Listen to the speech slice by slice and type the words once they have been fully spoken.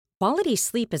Quality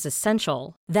sleep is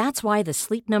essential. That's why the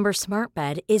Sleep Number Smart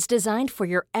Bed is designed for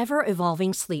your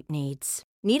ever-evolving sleep needs.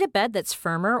 Need a bed that's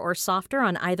firmer or softer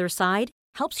on either side?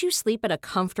 Helps you sleep at a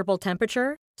comfortable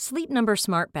temperature? Sleep Number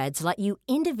Smart Beds let you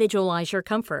individualize your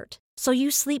comfort, so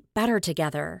you sleep better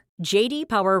together. J.D.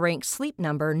 Power ranks Sleep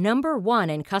Number number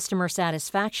 1 in customer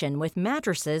satisfaction with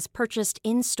mattresses purchased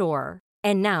in-store.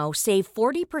 And now, save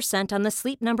 40% on the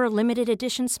Sleep Number Limited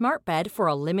Edition Smart Bed for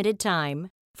a limited time.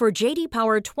 For J.D.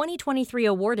 Power 2023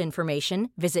 award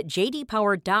information, visit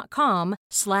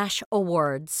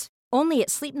jdpower.com/awards. Only at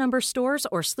Sleep Number stores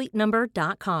or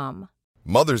sleepnumber.com.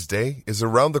 Mother's Day is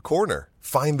around the corner.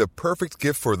 Find the perfect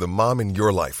gift for the mom in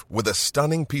your life with a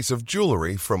stunning piece of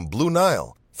jewelry from Blue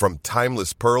Nile. From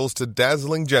timeless pearls to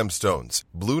dazzling gemstones,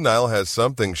 Blue Nile has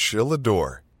something she'll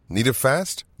adore. Need it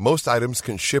fast? Most items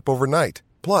can ship overnight.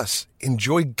 Plus,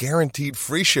 enjoy guaranteed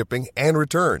free shipping and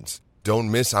returns.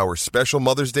 Don't miss our special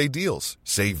Mother's Day deals.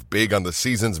 Save big on the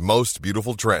season's most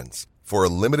beautiful trends. For a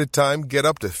limited time, get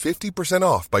up to 50%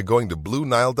 off by going to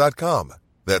BlueNile.com.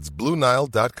 That's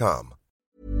BlueNile.com.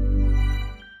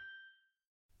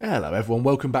 Hello everyone,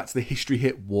 welcome back to the History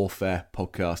Hit Warfare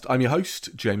podcast. I'm your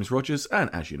host, James Rogers,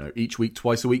 and as you know, each week,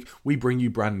 twice a week, we bring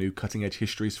you brand new cutting-edge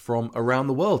histories from around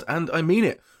the world. And I mean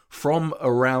it. From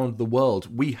around the world.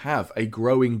 We have a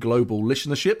growing global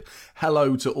listenership.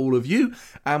 Hello to all of you.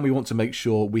 And we want to make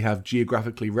sure we have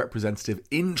geographically representative,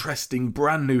 interesting,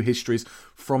 brand new histories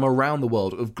from around the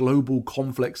world of global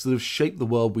conflicts that have shaped the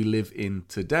world we live in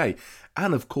today.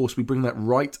 And of course, we bring that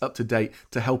right up to date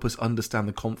to help us understand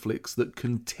the conflicts that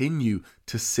continue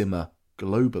to simmer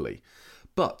globally.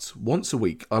 But once a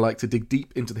week, I like to dig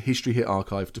deep into the History Hit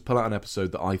archive to pull out an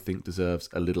episode that I think deserves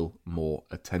a little more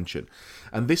attention.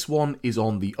 And this one is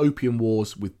on the Opium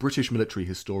Wars with British military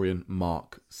historian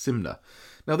Mark Simner.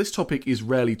 Now, this topic is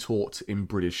rarely taught in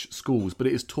British schools, but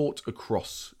it is taught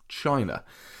across China.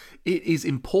 It is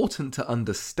important to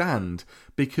understand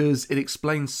because it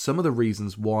explains some of the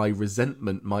reasons why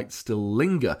resentment might still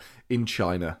linger in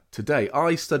China today.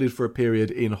 I studied for a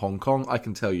period in Hong Kong. I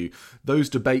can tell you, those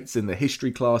debates in the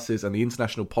history classes and the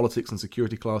international politics and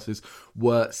security classes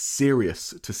were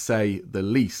serious, to say the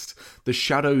least. The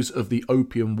shadows of the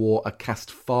Opium War are cast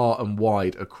far and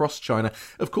wide across China.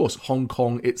 Of course, Hong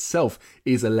Kong itself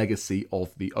is a legacy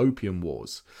of the Opium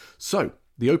Wars. So,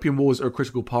 the Opium Wars are a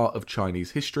critical part of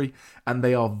Chinese history, and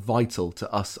they are vital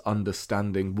to us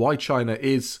understanding why China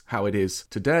is how it is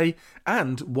today,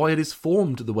 and why it is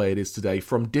formed the way it is today,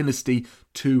 from dynasty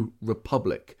to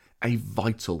republic. A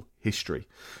vital history.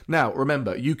 Now,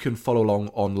 remember, you can follow along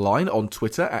online on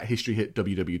Twitter at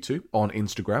HistoryHitWW2, on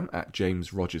Instagram at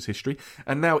James Rogers History,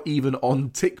 and now even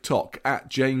on TikTok at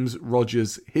James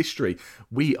Rogers History.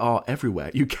 We are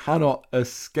everywhere. You cannot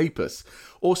escape us.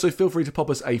 Also, feel free to pop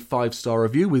us a 5-star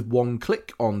review with one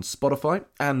click on Spotify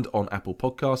and on Apple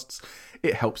Podcasts.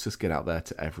 It helps us get out there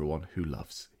to everyone who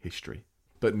loves history.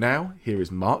 But now, here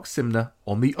is Mark Simner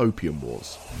on the Opium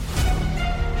Wars.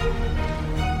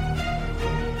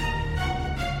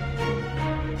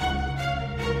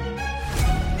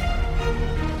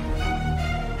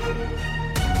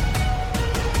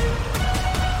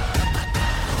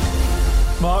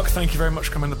 Mark, thank you very much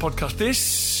for coming on the podcast.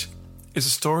 This is a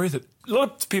story that a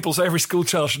lot of people say every school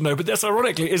child should know, but this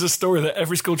ironically is a story that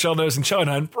every school child knows in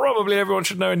China, and probably everyone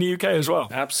should know in the UK as well.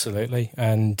 Absolutely,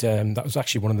 and that was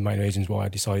actually one of the main reasons why I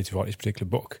decided to write this particular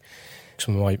book.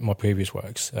 Some of my previous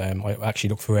works, I actually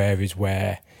look for areas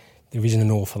where there isn't an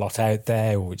awful lot out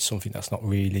there, or it's something that's not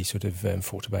really sort of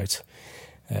thought about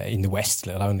in the West,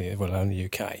 let alone the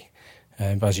UK.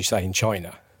 But as you say, in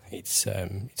China, it's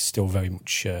still very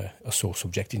much a sore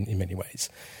subject in many ways.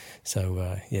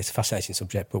 So, it's a fascinating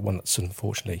subject, but one that's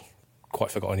unfortunately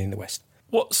quite forgotten in the West.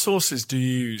 What sources do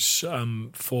you use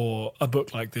for a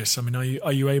book like this? I mean,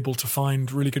 are you able to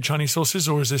find really good Chinese sources,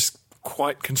 or is this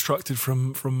quite constructed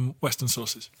from Western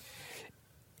sources?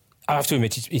 I have to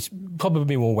admit, it's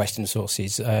probably more Western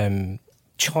sources.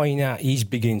 China is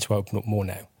beginning to open up more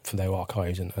now for their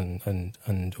archives and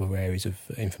other areas of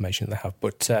information that they have,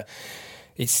 but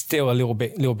it's still a little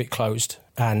bit closed.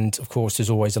 And of course, there's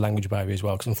always a language barrier as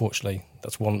well, because unfortunately,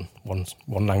 that's one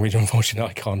language. Unfortunately,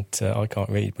 I can't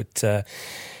read. But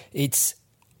it's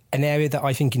an area that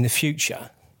I think in the future,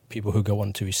 people who go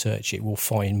on to research it will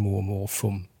find more and more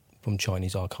from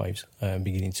Chinese archives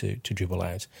beginning to dribble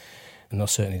out. And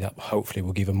certainly that hopefully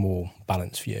will give a more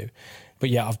balanced view. But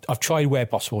yeah, I've tried where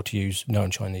possible to use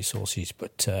known Chinese sources,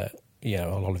 but a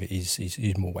lot of it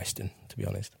is more Western, to be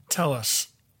honest. Tell us.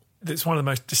 It's one of the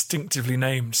most distinctively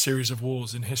named series of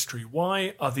wars in history.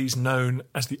 Why are these known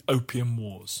as the Opium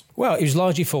Wars? Well, it was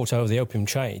largely fought over the opium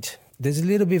trade. There's a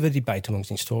little bit of a debate amongst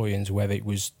historians whether it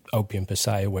was opium per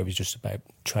se or whether it was just about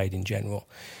trade in general.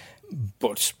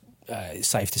 But it's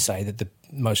safe to say that the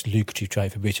most lucrative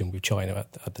trade for Britain with China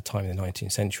at the time in the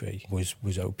 19th century was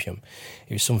opium.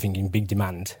 It was something in big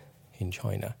demand in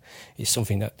China. It's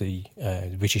something that the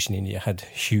British in India had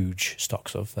huge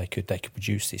stocks of. They could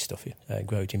produce this stuff,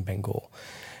 grow it in Bengal.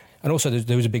 And also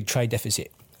there was a big trade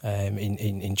deficit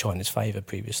in China's favour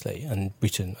previously, and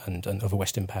Britain and other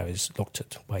Western powers looked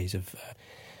at ways of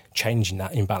changing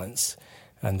that imbalance.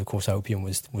 And of course, opium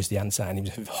was the answer, and it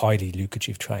was a highly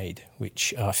lucrative trade,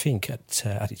 which I think at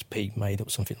its peak made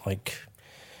up something like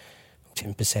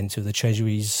 10% of the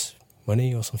Treasury's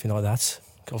money or something like that.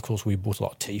 Of course, we bought a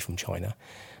lot of tea from China,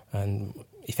 and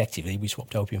effectively we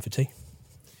swapped opium for tea.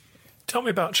 Tell me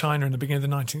about China in the beginning of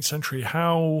the 19th century.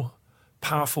 How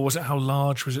powerful was it? How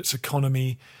large was its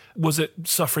economy? Was it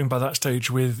suffering by that stage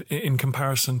in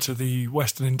comparison to the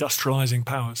Western industrialising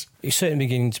powers? It's certainly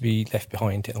beginning to be left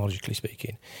behind, technologically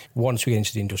speaking. Once we get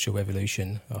into the Industrial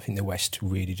Revolution, I think the West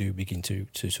really do begin to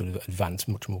sort of advance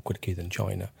much more quickly than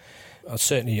China.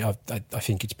 Certainly, I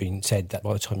think it's been said that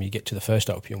by the time you get to the First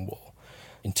Opium War,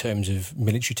 in terms of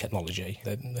military technology,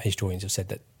 the historians have said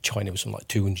that China was something like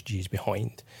 200 years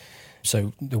behind.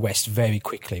 So the West very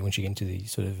quickly, once you get into the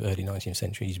sort of early 19th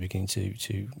century, is beginning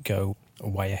to go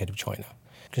way ahead of China.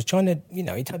 Because China,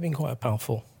 it had been quite a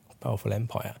powerful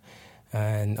empire.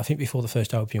 And I think before the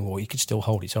First Opium War, it could still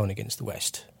hold its own against the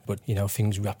West. But,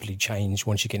 things rapidly changed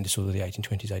once you get into sort of the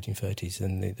 1820s, 1830s,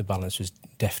 and the balance was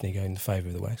definitely going in favour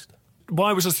of the West.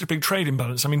 Why was there such a big trade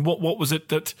imbalance? I mean, what was it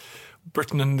that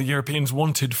Britain and the Europeans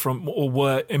wanted from or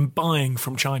were buying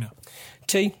from China?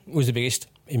 Tea was the biggest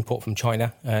import from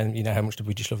China, and you know how much the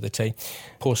British love the tea.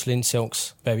 Porcelain,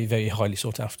 silks, very, very highly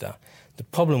sought after. The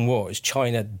problem was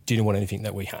China didn't want anything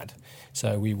that we had.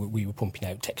 So we were pumping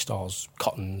out textiles,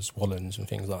 cottons, woolens and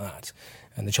things like that.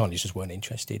 And the Chinese just weren't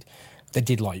interested. They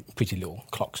did like pretty little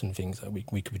clocks and things that we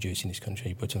could produce in this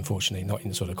country, but unfortunately not in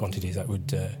the sort of quantities that would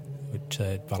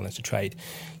balance the trade.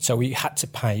 So we had to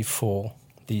pay for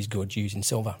these goods using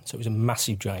silver. So it was a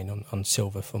massive drain on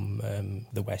silver from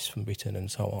the West, from Britain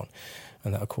and so on.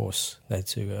 And that, of course, led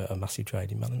to a massive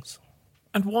trade imbalance.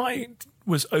 And why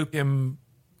was opium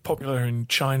popular in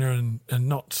China and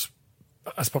not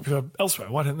as popular elsewhere?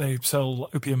 Why didn't they sell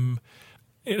opium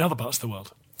in other parts of the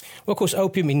world? Well, of course,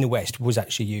 opium in the West was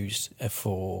actually used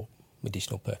for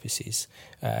medicinal purposes.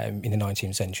 In the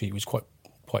 19th century, it was quite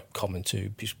common to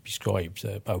prescribe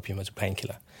opium as a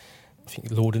painkiller. I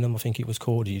think laudanum, it was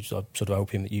called. It was a sort of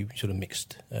opium that you sort of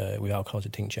mixed with alcohol as a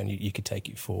tincture, and you could take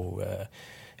it for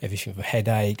everything from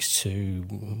headaches to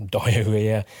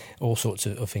diarrhoea, all sorts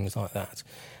of things like that.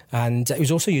 And it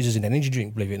was also used as an energy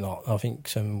drink, believe it or not. I think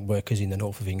some workers in the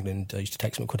north of England used to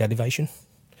take something called Elevation.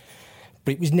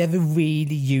 But it was never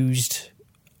really used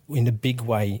in a big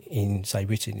way in, say,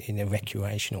 Britain, in a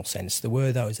recreational sense. There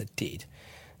were those that did.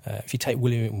 If you take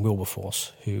William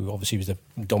Wilberforce, who obviously was a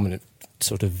dominant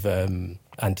sort of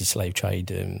anti-slave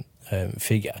trade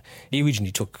figure, he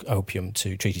originally took opium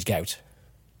to treat his gout,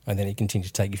 and then he continued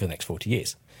to take it for the next 40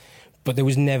 years. But there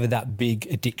was never that big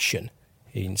addiction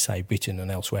in, say, Britain and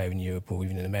elsewhere in Europe or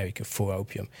even in America for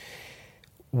opium.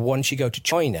 Once you go to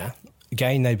China,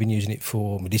 again, they've been using it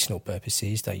for medicinal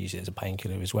purposes. They use it as a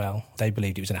painkiller as well. They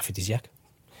believed it was an aphrodisiac,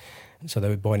 so they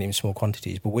were buying it in small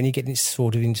quantities. But when you get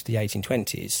sort of into the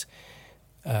 1820s,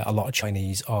 a lot of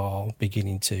Chinese are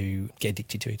beginning to get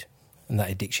addicted to it, and that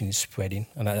addiction is spreading.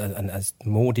 And as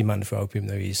more demand for opium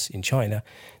there is in China,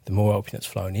 the more opium that's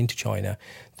flowing into China,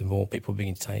 the more people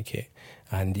begin to take it.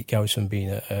 And it goes from being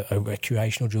a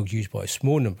recreational drug used by a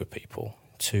small number of people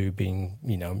to being,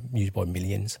 used by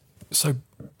millions. So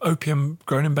opium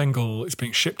grown in Bengal is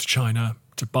being shipped to China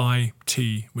to buy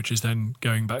tea, which is then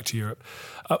going back to Europe.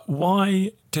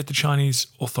 Why did the Chinese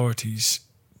authorities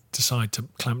decide to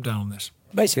clamp down on this?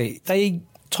 Basically, they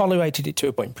tolerated it to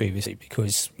a point previously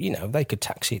because, they could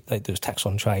tax it. There was tax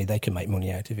on trade. They could make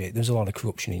money out of it. There was a lot of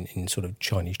corruption in sort of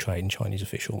Chinese trade and Chinese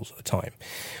officials at the time.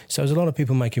 So there's a lot of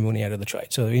people making money out of the trade.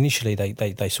 So initially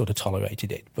they sort of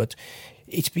tolerated it. But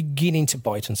it's beginning to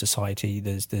bite on society.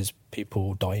 There's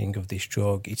people dying of this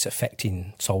drug. It's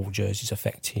affecting soldiers. It's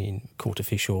affecting court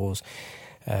officials.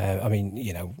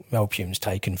 Opium's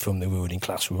taken from the ruling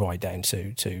class right down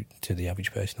to the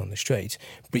average person on the street.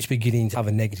 But it's beginning to have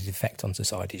a negative effect on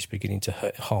society. It's beginning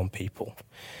to harm people.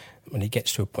 And it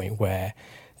gets to a point where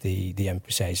the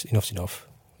emperor says, enough's enough,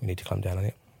 we need to clamp down on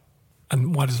it.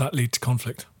 And why does that lead to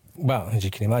conflict? Well, as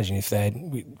you can imagine,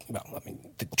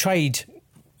 the trade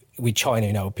with China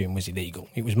in opium was illegal.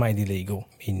 It was made illegal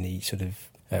in the sort of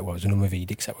It was a number of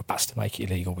edicts that were passed to make it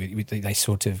illegal. They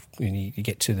sort of, when you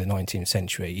get to the 19th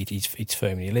century, it's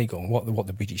firmly illegal. And what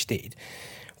the British did,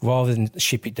 rather than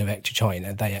ship it direct to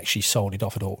China, they actually sold it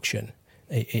off at auction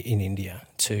in India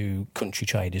to country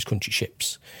traders, country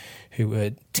ships, who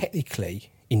were technically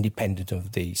independent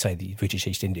of the British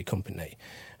East India Company,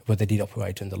 but they did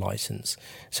operate under licence.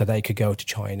 So they could go to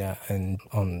China and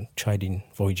on trading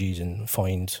voyages and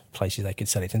find places they could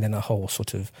sell it. And then a whole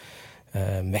sort of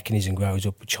mechanism grows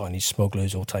up with Chinese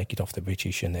smugglers or take it off the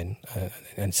British and then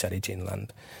and sell it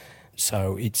inland.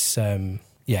 So it's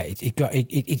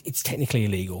it's technically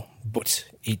illegal, but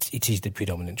it is the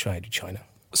predominant trade with China.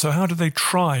 So how do they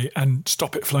try and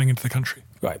stop it flowing into the country?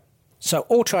 Right. So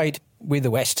all trade with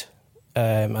the West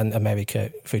and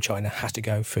America through China has to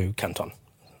go through Canton.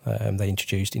 They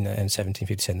introduced in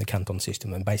 1757 the Canton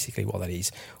system, and basically what that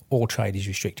is, all trade is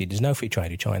restricted. There's no free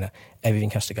trade with China.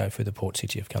 Everything has to go through the port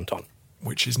city of Canton,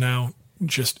 which is now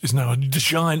a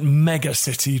giant mega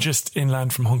city just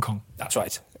inland from Hong Kong. That's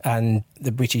right. And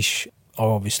the British are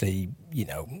obviously,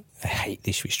 hate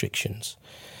these restrictions.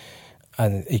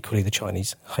 And equally, the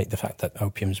Chinese hate the fact that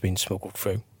opium's been smuggled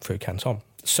through Canton.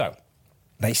 So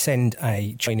they send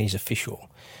a Chinese official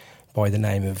by the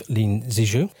name of Lin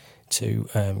Zizhu to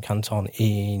Canton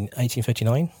in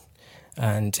 1839.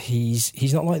 And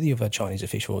he's not like the other Chinese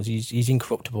officials. He's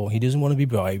incorruptible. He doesn't want to be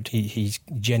bribed. He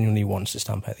genuinely wants to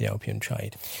stamp out the opium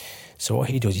trade. So what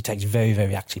he does, he takes very,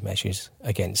 very active measures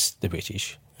against the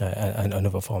British and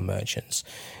other foreign merchants.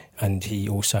 And he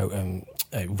also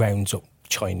rounds up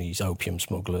Chinese opium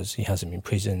smugglers. He has them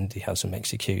imprisoned. He has them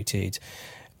executed.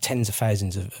 Tens of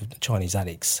thousands of Chinese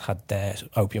addicts had their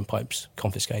opium pipes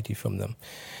confiscated from them.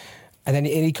 And then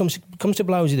he comes to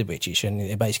blows with the British, and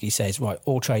it basically says, right,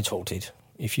 all trade's halted.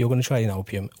 If you're going to trade in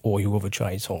opium, all your other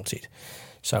trade's halted.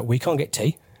 So we can't get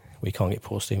tea, we can't get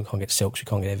porcelain, we can't get silks, we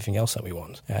can't get everything else that we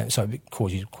want. So it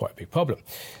causes quite a big problem.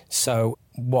 So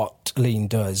what Lin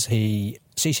does, he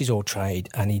ceases all trade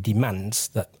and he demands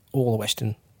that all the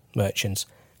Western merchants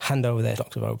hand over their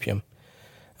stocks of opium,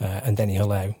 and then he'll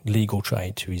allow legal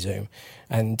trade to resume.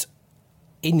 And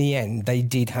in the end, they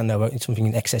did hand over something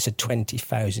in excess of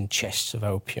 20,000 chests of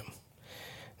opium.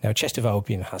 Now, a chest of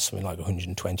opium has something like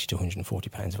 120 to 140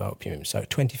 pounds of opium. So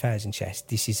 20,000 chests,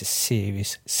 this is a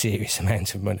serious, serious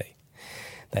amount of money.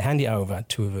 They hand it over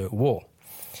to avert war.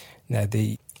 Now,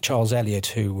 the Charles Elliot,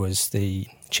 who was the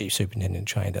chief superintendent of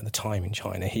trade at the time in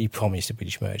China, he promised the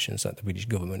British merchants that the British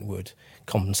government would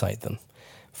compensate them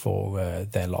for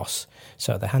their loss.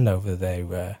 So they hand over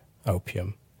their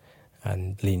opium,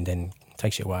 and Lin then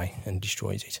takes it away and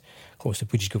destroys it. Of course, the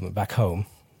British government back home,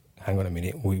 hang on a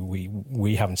minute,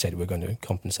 we haven't said we're going to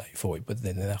compensate for it, but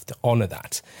then they have to honour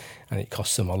that, and it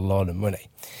costs them a lot of money.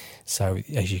 So,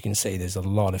 as you can see, there's a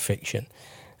lot of friction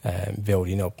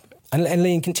building up. And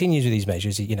Lin continues with these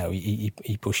measures.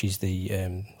 He pushes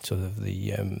the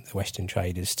Western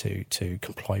traders to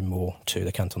comply more to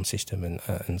the Canton system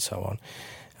and so on.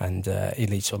 And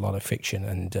it leads to a lot of friction,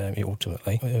 and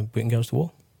ultimately Britain goes to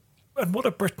war. And what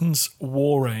are Britain's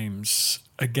war aims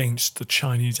against the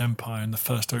Chinese Empire in the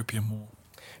First Opium War?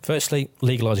 Firstly,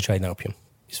 legalise the trade in opium.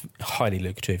 It's highly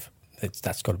lucrative.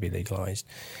 That's got to be legalised.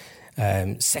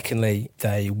 Secondly,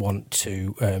 they want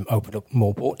to open up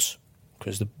more ports,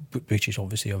 because the British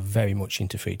obviously are very much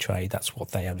into free trade. That's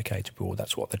what they advocate abroad.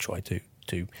 That's what they try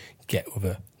to get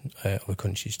other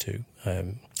countries to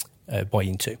buy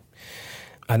into.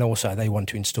 And also they want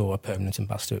to install a permanent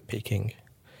ambassador at Peking.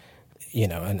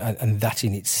 And that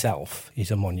in itself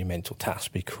is a monumental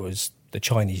task, because the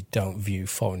Chinese don't view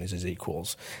foreigners as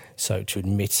equals. So to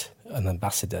admit an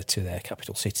ambassador to their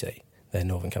capital city, their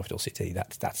northern capital city,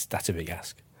 that's a big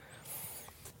ask.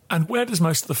 And where does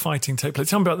most of the fighting take place?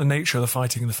 Tell me about the nature of the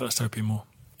fighting in the First Opium War.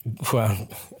 Well,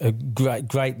 a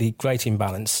great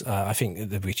imbalance. I think that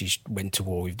the British went to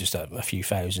war with just a few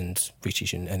thousand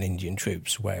British and Indian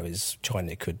troops, whereas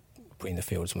China could put in the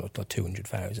field something like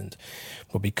 200,000.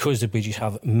 But because the British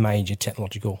have major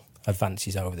technological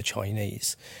advances over the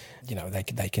Chinese,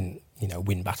 they can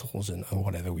win battles and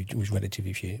whatever with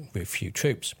relatively few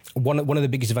troops. One of the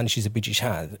biggest advantages the British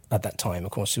had at that time,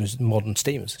 of course, was modern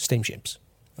steamships.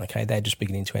 Okay, they're just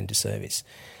beginning to enter service.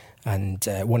 And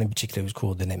one in particular was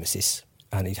called the Nemesis,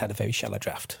 and it had a very shallow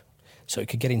draft. So it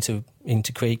could get into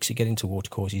creeks, it could get into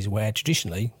watercourses where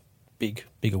traditionally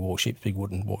bigger warships, big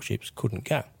wooden warships couldn't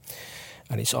go.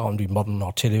 And it's armed with modern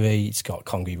artillery, it's got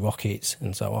concrete rockets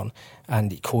and so on,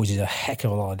 and it causes a heck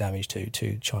of a lot of damage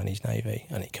to Chinese Navy,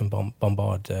 and it can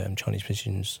bombard Chinese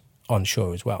positions on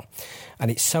shore as well.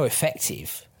 And it's so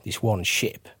effective, this one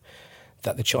ship,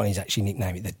 that the Chinese actually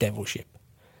nickname it the Devil Ship.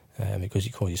 because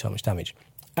it causes so much damage.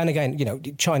 And again,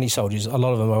 Chinese soldiers, a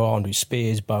lot of them are armed with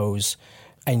spears, bows,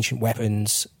 ancient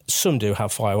weapons. Some do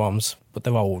have firearms, but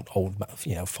they're old,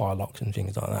 firelocks and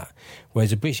things like that.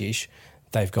 Whereas the British,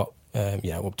 they've got,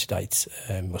 up-to-date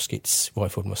muskets,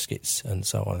 rifled muskets and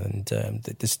so on. And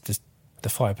the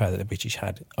firepower that the British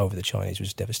had over the Chinese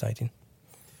was devastating.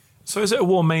 So is it a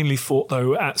war mainly fought,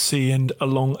 though, at sea and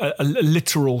along a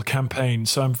littoral campaign,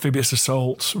 so amphibious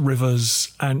assaults,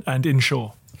 rivers and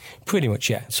inshore? Pretty much,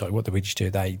 yeah. So what the British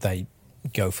do, they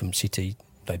go from city,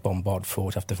 they bombard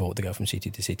fort after fort, they go from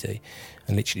city to city,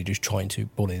 and literally just trying to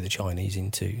bully the Chinese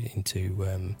into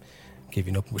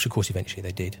giving up, which of course eventually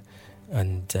they did.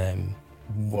 And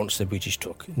once the British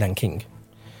took Nanking,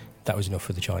 that was enough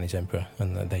for the Chinese emperor,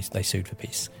 and they sued for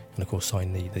peace, and of course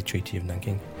signed the Treaty of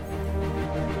Nanking.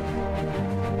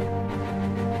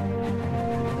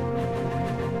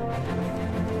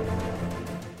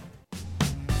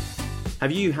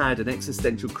 Have you had an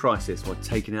existential crisis while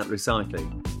taking out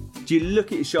recycling? Do you look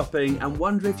at your shopping and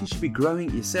wonder if you should be growing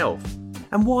it yourself?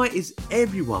 And why is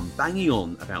everyone banging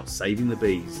on about saving the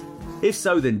bees? If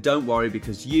so, then don't worry,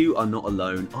 because you are not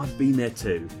alone. I've been there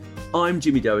too. I'm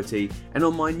Jimmy Doherty, and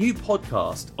on my new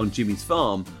podcast, On Jimmy's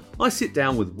Farm, I sit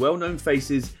down with well-known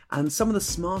faces and some of the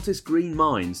smartest green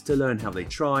minds to learn how they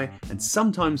try, and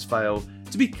sometimes fail,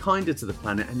 to be kinder to the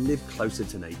planet and live closer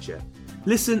to nature.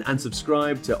 Listen and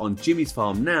subscribe to On Jimmy's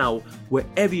Farm now,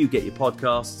 wherever you get your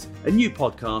podcasts, a new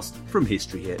podcast from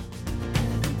History Hit.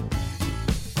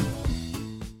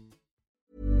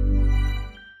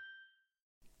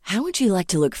 How would you like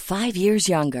to look 5 years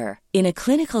younger? In a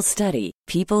clinical study,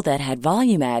 people that had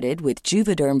volume added with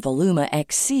Juvederm Voluma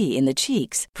XC in the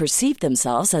cheeks perceived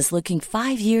themselves as looking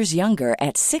 5 years younger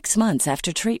at 6 months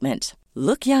after treatment.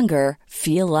 Look younger,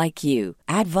 feel like you.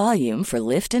 Add volume for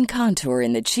lift and contour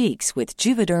in the cheeks with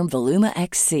Juvederm Voluma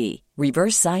XC.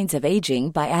 Reverse signs of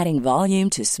aging by adding volume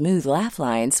to smooth laugh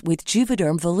lines with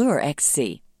Juvederm Volure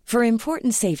XC. For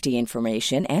important safety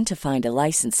information and to find a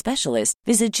licensed specialist,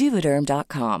 visit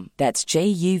Juvederm.com. That's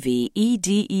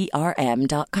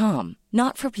JUVEDERM.com.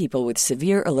 Not for people with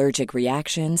severe allergic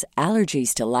reactions,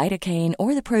 allergies to lidocaine,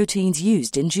 or the proteins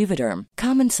used in Juvederm.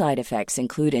 Common side effects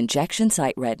include injection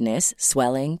site redness,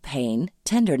 swelling, pain,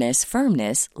 tenderness,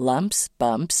 firmness, lumps,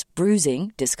 bumps,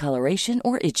 bruising, discoloration,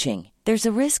 or itching. There's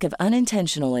a risk of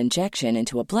unintentional injection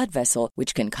into a blood vessel,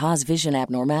 which can cause vision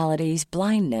abnormalities,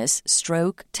 blindness,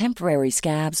 stroke, temporary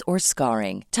scabs, or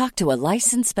scarring. Talk to a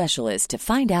licensed specialist to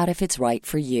find out if it's right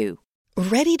for you.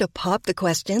 Ready to pop the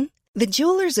question? The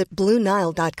jewelers at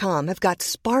BlueNile.com have got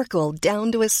sparkle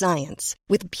down to a science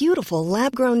with beautiful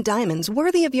lab-grown diamonds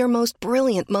worthy of your most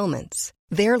brilliant moments.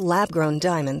 Their lab-grown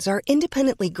diamonds are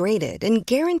independently graded and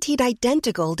guaranteed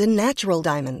identical to natural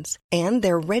diamonds, and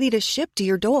they're ready to ship to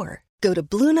your door. Go to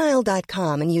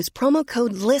BlueNile.com and use promo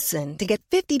code LISTEN to get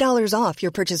 $50 off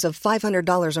your purchase of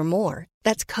 $500 or more.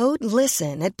 That's code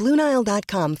LISTEN at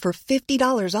BlueNile.com for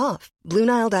 $50 off.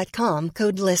 BlueNile.com,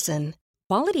 code LISTEN.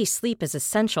 Quality sleep is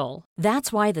essential.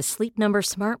 That's why the Sleep Number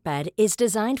Smart Bed is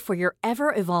designed for your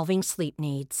ever-evolving sleep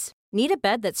needs. Need a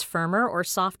bed that's firmer or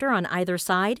softer on either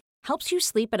side? Helps you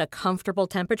sleep at a comfortable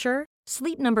temperature?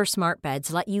 Sleep Number Smart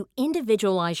Beds let you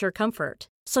individualize your comfort,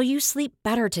 so you sleep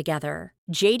better together.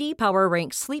 J.D. Power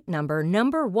ranks Sleep Number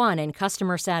number 1 in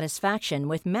customer satisfaction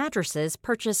with mattresses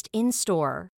purchased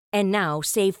in-store. And now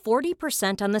save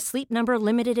 40% on the Sleep Number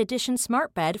Limited Edition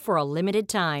Smart Bed for a limited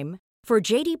time. For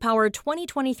J.D. Power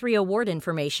 2023 award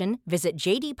information, visit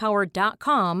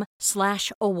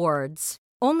jdpower.com/awards.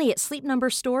 Only at Sleep Number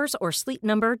stores or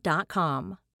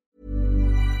sleepnumber.com.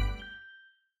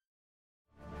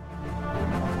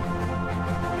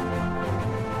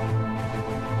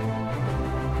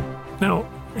 Now,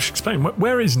 you should explain,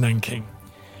 where is Nanking?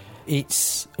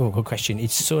 It's, good question.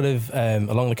 It's sort of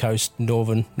along the coast,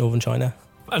 northern China.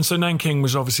 And so Nanking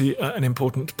was obviously an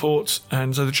important port,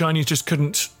 and so the Chinese just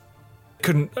couldn't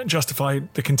justify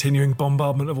the continuing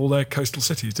bombardment of all their coastal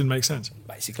cities. Didn't make sense.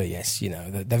 Basically, yes.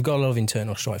 They've got a lot of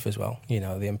internal strife as well.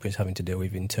 The emperor's having to deal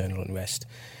with internal unrest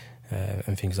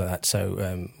and things like that.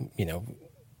 So,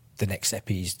 the next step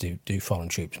is do foreign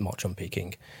troops march on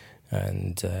Peking,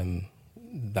 and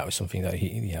that was something that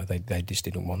they just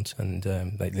didn't want, and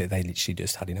they literally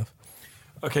just had enough.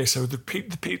 Okay, so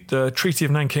the Treaty of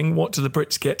Nanking. What do the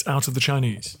Brits get out of the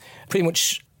Chinese? Pretty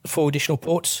much 4 additional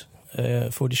ports.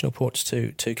 4 additional ports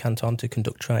to Canton to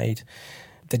conduct trade.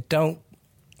 They don't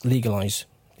legalise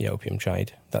the opium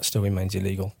trade. That still remains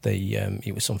illegal.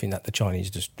 It was something that the Chinese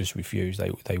just refused.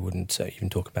 They wouldn't even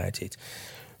talk about it.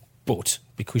 But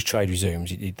because trade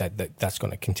resumes, that's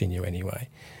going to continue anyway.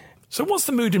 So what's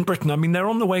the mood in Britain? I mean, they're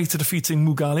on the way to defeating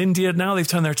Mughal India. Now they've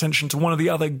turned their attention to one of the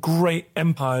other great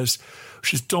empires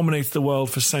which has dominated the world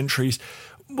for centuries.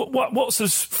 What sort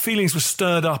of feelings were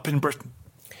stirred up in Britain?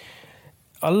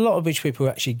 A lot of British people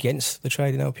were actually against the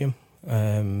trade in opium.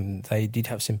 They did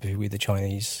have sympathy with the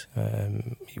Chinese.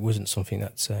 It wasn't something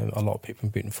that a lot of people in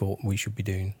Britain thought we should be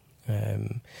doing.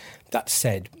 That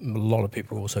said, a lot of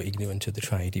people were also ignorant of the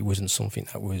trade. It wasn't something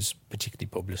that was particularly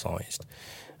publicised.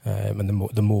 And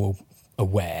the more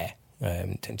aware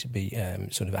tend to be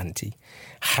sort of anti.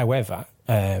 However,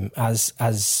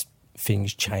 as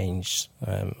things changed,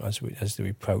 as they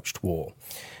approached war,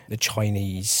 the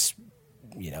Chinese,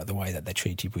 the way that they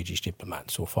treated British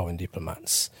diplomats or foreign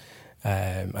diplomats,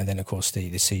 and then of course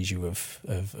the seizure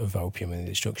of opium and the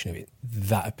destruction of it,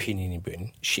 that opinion in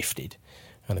Britain shifted,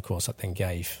 and of course that then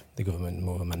gave the government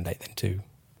more of a mandate then to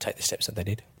take the steps that they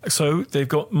did. So they've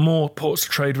got more ports to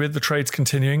trade with, the trade's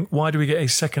continuing. Why do we get a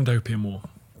second opium war?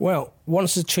 Well,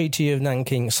 once the Treaty of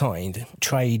Nanking signed,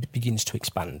 trade begins to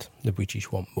expand. The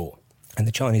British want more. And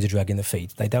the Chinese are dragging their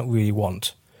feet. They don't really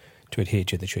want to adhere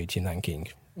to the Treaty of Nanking,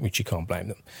 which you can't blame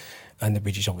them. And the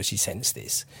British obviously sense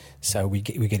this. So we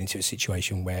get into a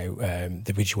situation where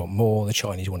the British want more, the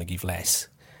Chinese want to give less.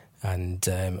 And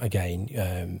again,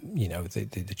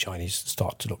 the Chinese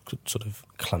start to look sort of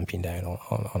clamping down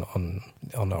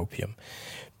on opium.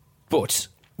 But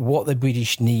what the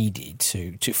British needed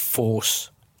to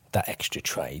force that extra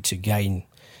trade, to gain,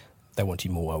 they wanted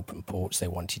more open ports, they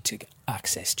wanted to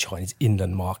access China's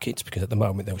inland markets, because at the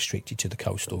moment they were restricted to the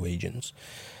coastal regions.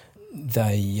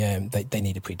 They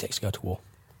need a pretext to go to war.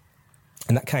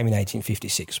 And that came in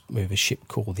 1856 with a ship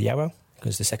called the Yarrow,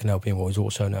 because the Second Opium War is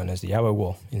also known as the Yarrow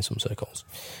War in some circles.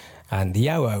 And the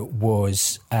Yarrow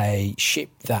was a ship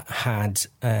that had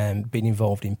been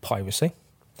involved in piracy.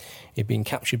 It had been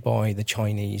captured by the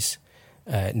Chinese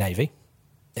Navy.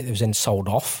 It was then sold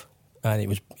off, and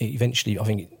it eventually, I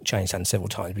think it changed hands several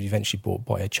times, but eventually bought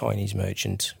by a Chinese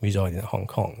merchant residing in Hong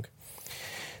Kong.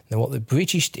 Now, what the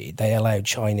British did, they allowed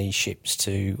Chinese ships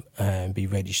to be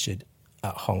registered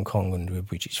at Hong Kong under a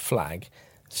British flag,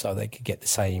 so they could get the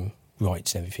same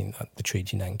rights and everything that the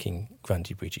Treaty of Nanking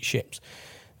granted British ships.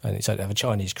 And so they'd have a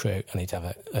Chinese crew and they'd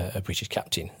have a British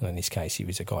captain. And in this case, he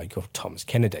was a guy called Thomas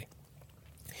Kennedy.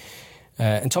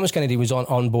 And Thomas Kennedy was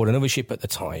on board another ship at the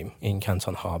time in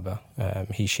Canton Harbour.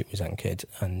 His ship was anchored,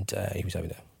 and he was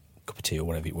having a cup of tea or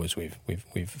whatever it was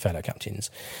with fellow captains.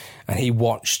 And he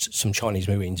watched some Chinese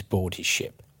Marines board his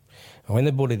ship. And when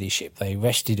they boarded his ship, they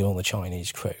arrested all the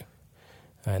Chinese crew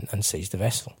and seized the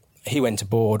vessel. He went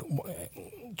aboard,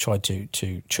 tried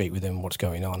to treat with them what's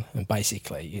going on, and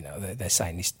basically, they're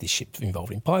saying this ship's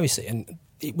involved in piracy, and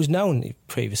it was known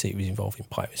previously it was involved in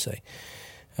piracy.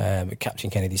 Captain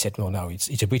Kennedy said, "Well, no,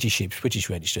 it's a British ship, it's British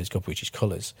registered, it's got British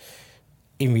colours."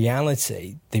 In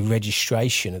reality, the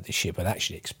registration of the ship had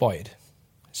actually expired,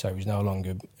 so it was no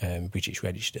longer British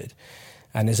registered.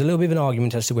 And there's a little bit of an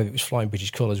argument as to whether it was flying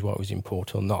British colours, what was in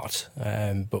port or not.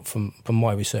 But from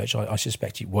my research, I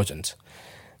suspect it wasn't.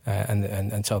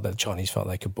 And so the Chinese felt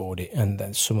they could board it, and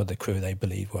then some of the crew they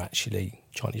believed were actually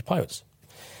Chinese pirates.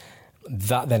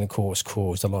 That then, of course,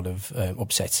 caused a lot of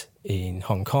upset in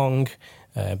Hong Kong,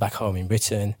 back home in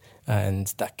Britain, and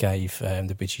that gave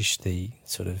the British the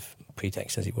sort of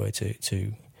pretext, as it were,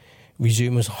 to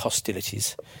resume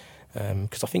hostilities.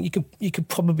 Because I think you could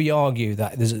probably argue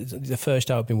that the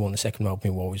First Opium War and the Second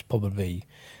Opium War was probably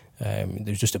there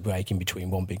was just a break in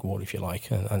between one big war, if you like,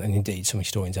 and indeed some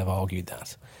historians have argued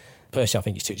that. Personally, I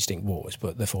think it's two distinct wars,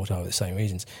 but they're fought over the same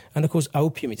reasons. And of course,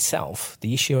 opium itself,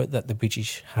 the issue that the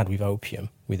British had with opium,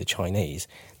 with the Chinese,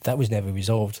 that was never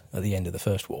resolved at the end of the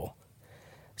First War.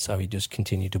 So it just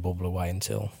continued to bubble away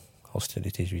until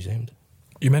hostilities resumed.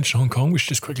 You mentioned Hong Kong. We should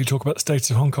just quickly talk about the status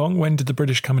of Hong Kong. When did the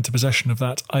British come into possession of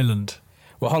that island?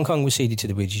 Well, Hong Kong was ceded to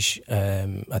the British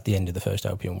at the end of the First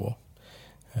Opium War.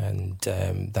 And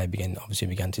they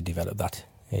began to develop that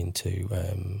into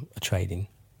a trading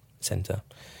centre.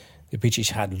 The British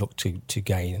had looked to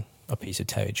gain a piece of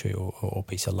territory or a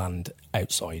piece of land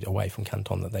outside, away from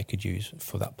Canton, that they could use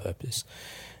for that purpose.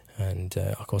 And,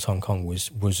 of course, Hong Kong was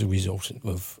a result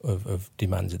of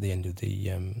demands at the end of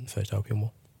the First Opium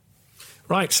War.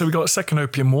 Right, so we got a Second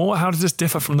Opium War. How does this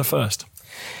differ from the first?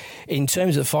 In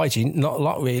terms of fighting, not a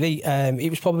lot really. It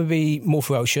was probably more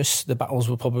ferocious. The battles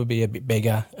were probably a bit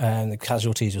bigger, and the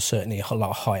casualties were certainly a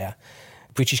lot higher.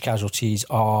 British casualties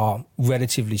are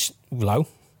relatively low.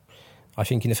 I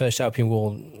think in the First Opium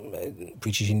War,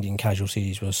 British Indian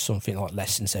casualties was something like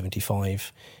less than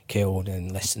 75 killed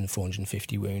and less than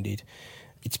 450 wounded.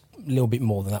 It's a little bit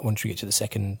more than that once we get to the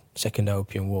Second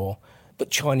Opium War. But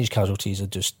Chinese casualties are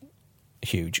just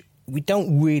huge. we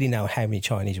don't really know how many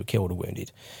Chinese were killed or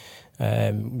wounded.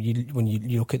 When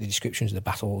you look at the descriptions of the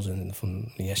battles and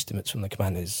from the estimates from the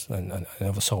commanders and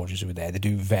other soldiers who were there, they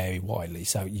do vary widely.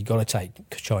 So you've got to take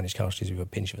Chinese casualties with a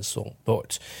pinch of salt.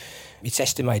 But it's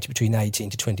estimated between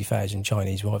 18 to 20,000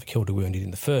 Chinese were either killed or wounded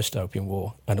in the First Opium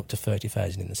War and up to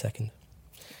 30,000 in the Second.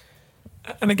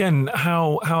 And again,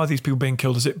 how are these people being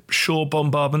killed? Is it shore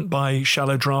bombardment by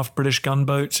shallow draft British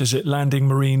gunboats? Is it landing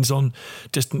Marines on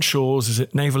distant shores? Is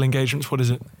it naval engagements? What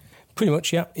is it? Pretty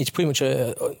much, yeah. It's pretty much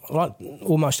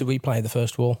almost a replay of the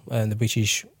First War. And the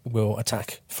British will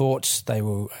attack forts, they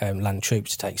will land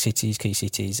troops to take cities, key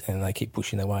cities, and they keep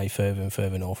pushing their way further and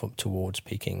further north up towards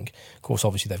Peking. Of course,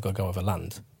 obviously, they've got to go over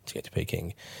land to get to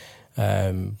Peking.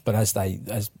 But as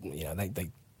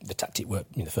the tactic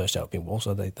worked in the First Opium War,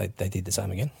 so they did the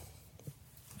same again.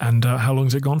 And how long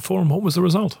has it gone for, and what was the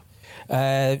result?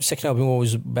 Second Opium War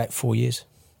was about 4 years.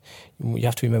 You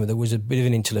have to remember there was a bit of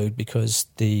an interlude because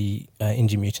the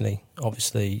Indian Mutiny,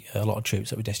 obviously a lot of troops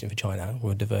that were destined for China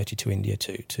were diverted to India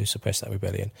to suppress that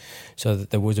rebellion. So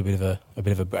there was a bit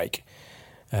of a break.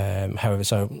 However,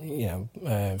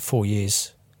 4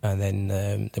 years, and then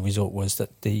the result was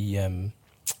that the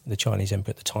Chinese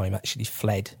emperor at the time actually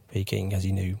fled Peking as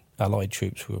he knew Allied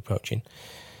troops were approaching,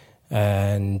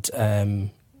 and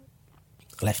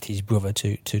left his brother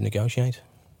to negotiate.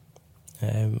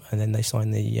 And then they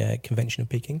signed the Convention of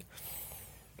Peking.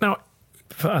 Now,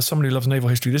 as somebody who loves naval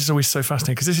history, this is always so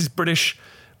fascinating because this is British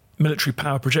military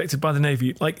power projected by the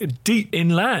Navy, like deep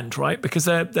inland, right? Because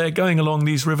they're going along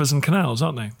these rivers and canals,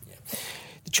 aren't they? Yeah.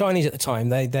 The Chinese at the time,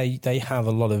 they have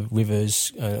a lot of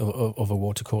rivers, other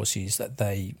water courses that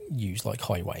they use like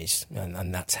highways,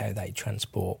 and that's how they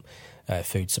transport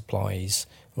food supplies,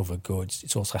 other goods.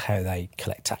 It's also how they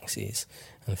collect taxes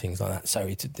and things like that. So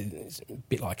it's a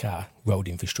bit like our road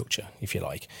infrastructure, if you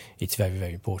like. It's very,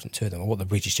 very important to them. And what the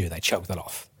British do, they choke that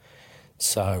off.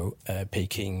 So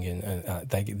Peking, and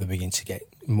they begin to get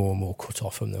more and more cut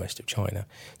off from the rest of China.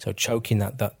 So choking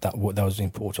those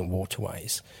important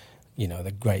waterways,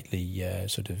 they greatly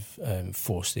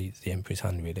force the emperor's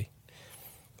hand, really.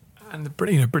 And the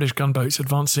British gunboats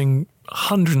advancing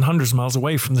hundreds and hundreds of miles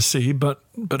away from the sea, but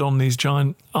on these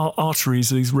giant arteries,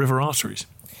 these river arteries.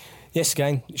 Yes,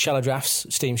 again, shallow drafts,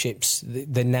 steamships,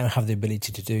 they now have the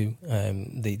ability to do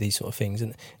these sort of things.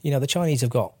 And, the Chinese have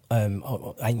got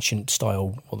ancient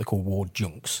style, what they call war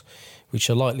junks, which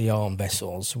are lightly armed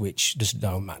vessels, which just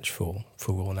no match for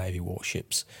Royal Navy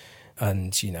warships.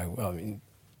 And,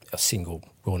 a single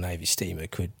Royal Navy steamer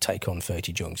could take on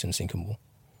 30 junks and sink them all.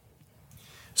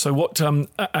 So what, and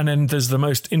then there's the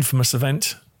most infamous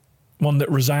event, one that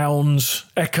resounds,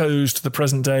 echoes to the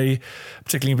present day,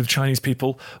 particularly with Chinese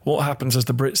people. What happens as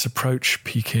the Brits approach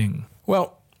Peking?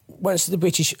 Well, once the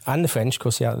British and the French, of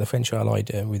course, the French are allied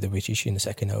with the British in the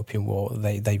Second Opium War,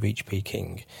 they reach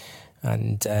Peking.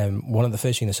 And one of the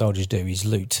first things the soldiers do is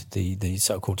loot the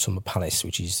so-called Summer Palace,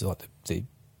 which is like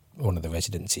one of the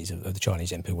residencies of the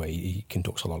Chinese emperor, where he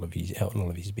conducts a lot of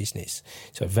his business.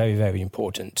 So very, very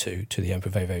important to the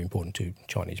emperor, very, very important to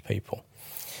Chinese people.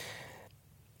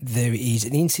 There is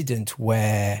an incident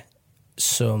where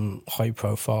some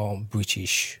high-profile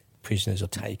British prisoners are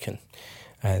taken,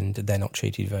 and they're not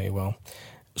treated very well.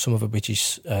 Some of the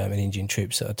British and Indian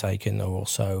troops that are taken are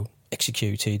also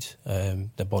executed.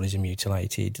 Their bodies are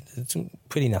mutilated. Some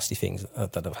pretty nasty things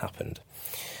that have happened.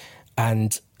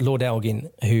 And Lord Elgin,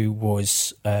 who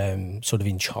was sort of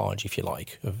in charge, if you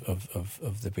like,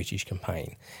 of the British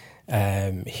campaign,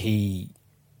 he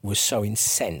was so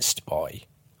incensed by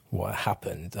what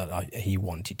happened that he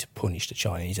wanted to punish the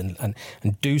Chinese and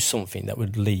do something that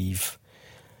would leave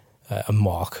a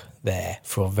mark there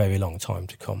for a very long time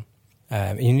to come.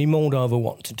 And he mulled over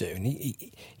what to do. And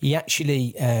he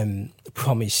actually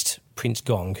promised Prince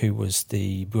Gong, who was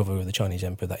the brother of the Chinese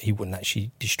emperor, that he wouldn't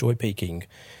actually destroy Peking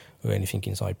or anything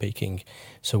inside Peking.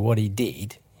 So what he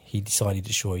did, he decided to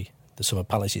destroy the Summer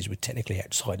Palaces, which technically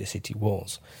outside the city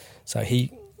walls. So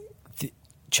he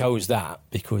chose that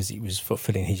because he was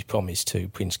fulfilling his promise to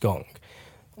Prince Gong.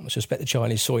 I suspect the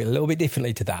Chinese saw it a little bit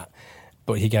differently to that,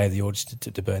 but he gave the orders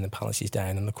to burn the palaces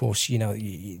down. And of course,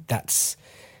 that's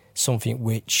something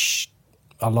which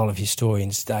a lot of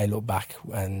historians today look back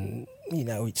and,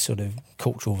 it's sort of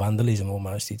cultural vandalism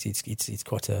almost. It's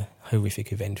quite a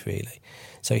horrific event, really.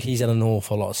 So he's had an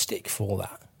awful lot of stick for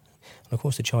that. And of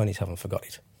course, the Chinese haven't forgot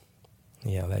it.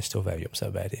 They're still very upset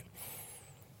about it.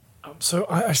 So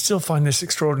I still find this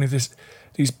extraordinary.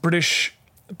 These British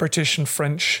and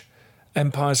French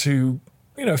empires who,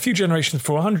 a few generations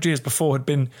before, 100 years before, had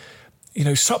been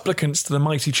supplicants to the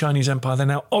mighty Chinese Empire. They're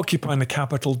now occupying the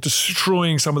capital,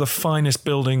 destroying some of the finest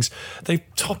buildings. They've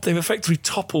effectively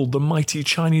toppled the mighty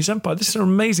Chinese Empire. This is an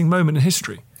amazing moment in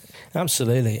history.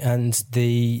 Absolutely. And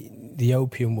the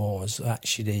Opium Wars are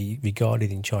actually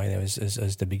regarded in China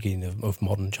as the beginning of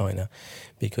modern China,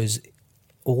 because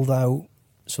although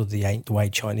sort of the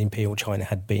way Imperial China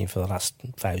had been for the last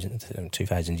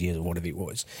 2,000 years or whatever it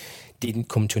was, didn't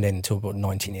come to an end until about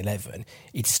 1911,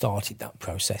 it started that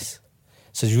process.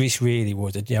 So this really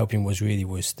was, the Opium Wars really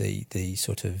was the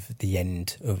sort of the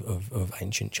end of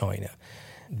ancient China.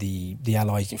 The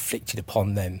Allies inflicted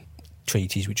upon them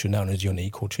treaties which were known as the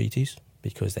unequal treaties,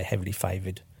 because they heavily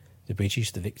favoured the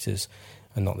British, the victors,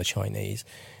 and not the Chinese.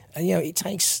 And, it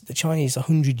takes the Chinese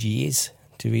 100 years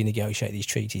to renegotiate these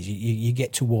treaties. You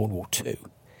get to World War II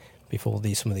before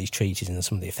some of these treaties and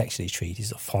some of the effects of these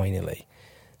treaties are finally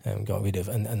got rid of.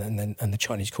 And the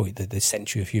Chinese call it the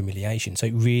century of humiliation. So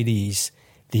it really is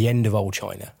the end of old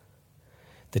China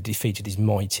that defeated this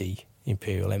mighty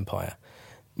imperial empire,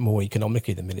 more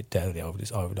economically than militarily,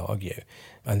 I would argue,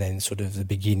 and then sort of the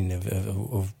beginning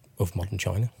of modern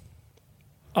China.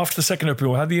 After the Second Opium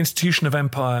War, had the institution of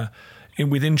empire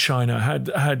within China,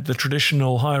 had the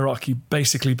traditional hierarchy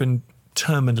basically been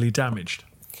terminally damaged?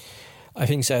 I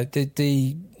think so.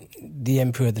 The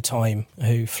emperor at the time,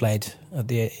 who fled at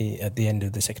the end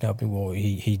of the Second Opium War,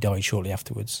 he died shortly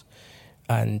afterwards,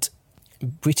 and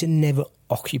Britain never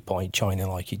occupied China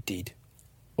like it did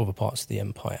other parts of the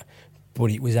empire,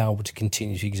 but it was able to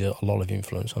continue to exert a lot of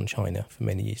influence on China for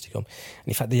many years to come. And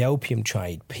in fact, the opium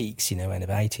trade peaks around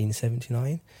about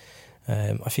 1879.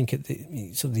 I think at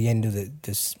the end of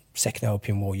the Second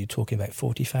Opium War, you're talking about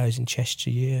 40,000 chests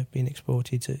a year being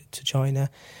exported to China.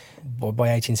 By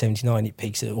 1879, it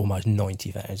peaks at almost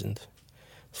 90,000.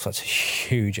 So that's a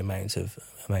huge amount of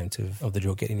the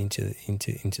drug getting into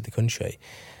the country.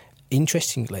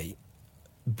 Interestingly,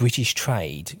 British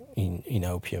trade in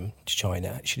opium to China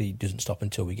actually doesn't stop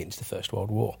until we get into the First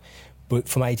World War. But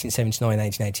from 1879,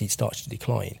 1880, it starts to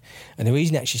decline. And the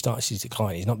reason it actually starts to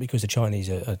decline is not because the Chinese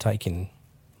are taking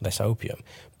less opium,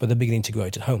 but they're beginning to grow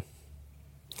it at home.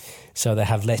 So they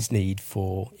have less need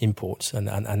for imports. And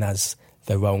as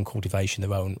their own cultivation,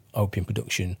 their own opium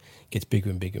production gets bigger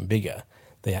and bigger and bigger,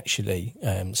 they actually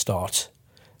start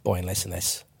buying less and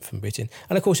less from Britain.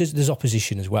 And of course there's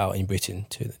opposition as well in Britain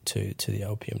to the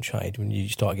opium trade. When you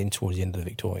start getting towards the end of the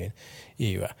Victorian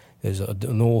era, there's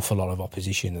an awful lot of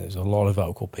opposition. There's a lot of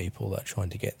vocal people that are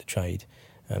trying to get the trade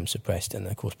suppressed. And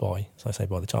of course by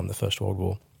the time of the First World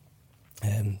War,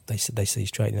 they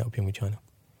ceased trading opium with China.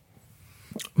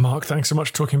 Mark, thanks so much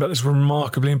for talking about this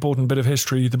remarkably important bit of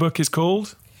history. The book is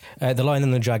called? The Lion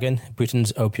and the Dragon,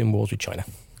 Britain's Opium Wars with China.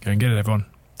 Go and get it, everyone.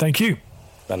 Thank you.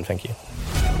 Ben, thank you.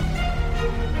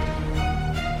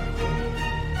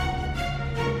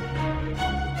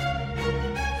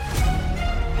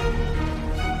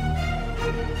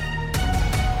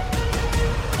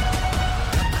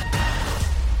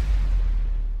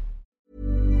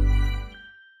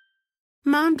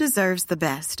 Mom deserves the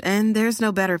best, and there's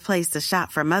no better place to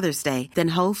shop for Mother's Day than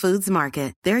Whole Foods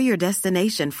Market. They're your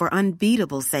destination for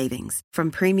unbeatable savings,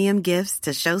 from premium gifts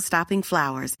to show-stopping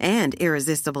flowers and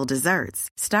irresistible desserts.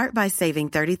 Start by saving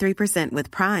 33%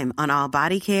 with Prime on all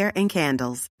body care and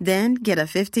candles. Then get a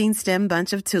 15-stem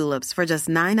bunch of tulips for just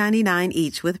 $9.99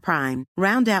 each with Prime.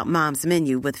 Round out Mom's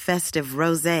menu with festive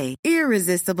rosé,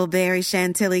 irresistible berry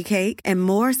chantilly cake, and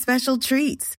more special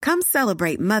treats. Come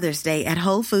celebrate Mother's Day at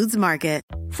Whole Foods Market.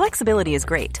 Flexibility is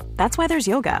great. That's why there's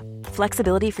yoga.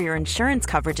 Flexibility for your insurance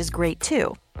coverage is great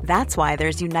too. That's why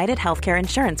there's United Healthcare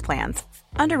Insurance Plans.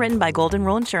 Underwritten by Golden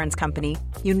Rule Insurance Company,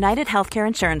 United Healthcare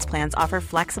Insurance Plans offer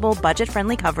flexible,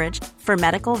 budget-friendly coverage for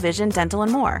medical, vision, dental,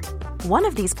 and more. One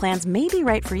of these plans may be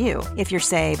right for you if you're,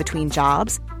 say, between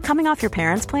jobs, coming off your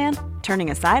parents' plan,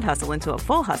 turning a side hustle into a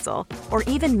full hustle, or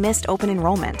even missed open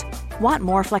enrollment. Want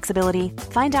more flexibility?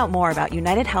 Find out more about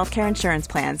United Healthcare Insurance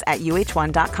Plans at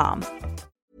uh1.com.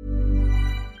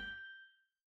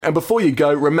 And before you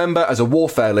go, remember, as a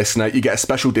Warfare listener, you get a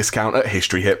special discount at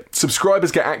History Hit.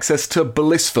 Subscribers get access to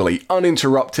blissfully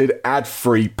uninterrupted,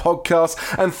 ad-free podcasts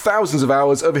and thousands of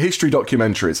hours of history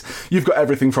documentaries. You've got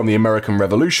everything from the American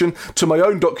Revolution to my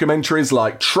own documentaries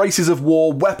like Traces of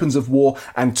War, Weapons of War,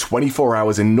 and 24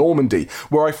 Hours in Normandy,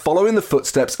 where I follow in the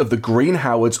footsteps of the Green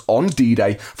Howards on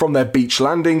D-Day, from their beach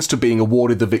landings to being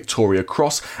awarded the Victoria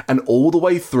Cross, and all the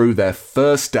way through their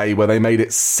first day where they made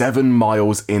it 7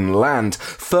 miles inland.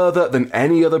 further than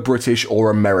any other British or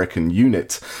American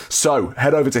unit. So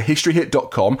head over to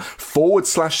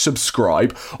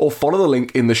historyhit.com/subscribe or follow the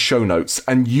link in the show notes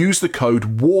and use the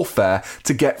code WARFARE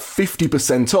to get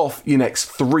 50% off your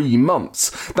next 3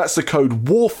 months. That's the code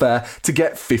WARFARE to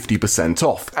get 50%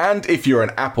 off. And if you're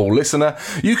an Apple listener,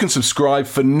 you can subscribe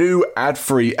for new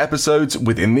ad-free episodes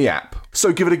within the app.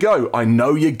 So give it a go. I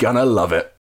know you're gonna love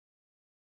it.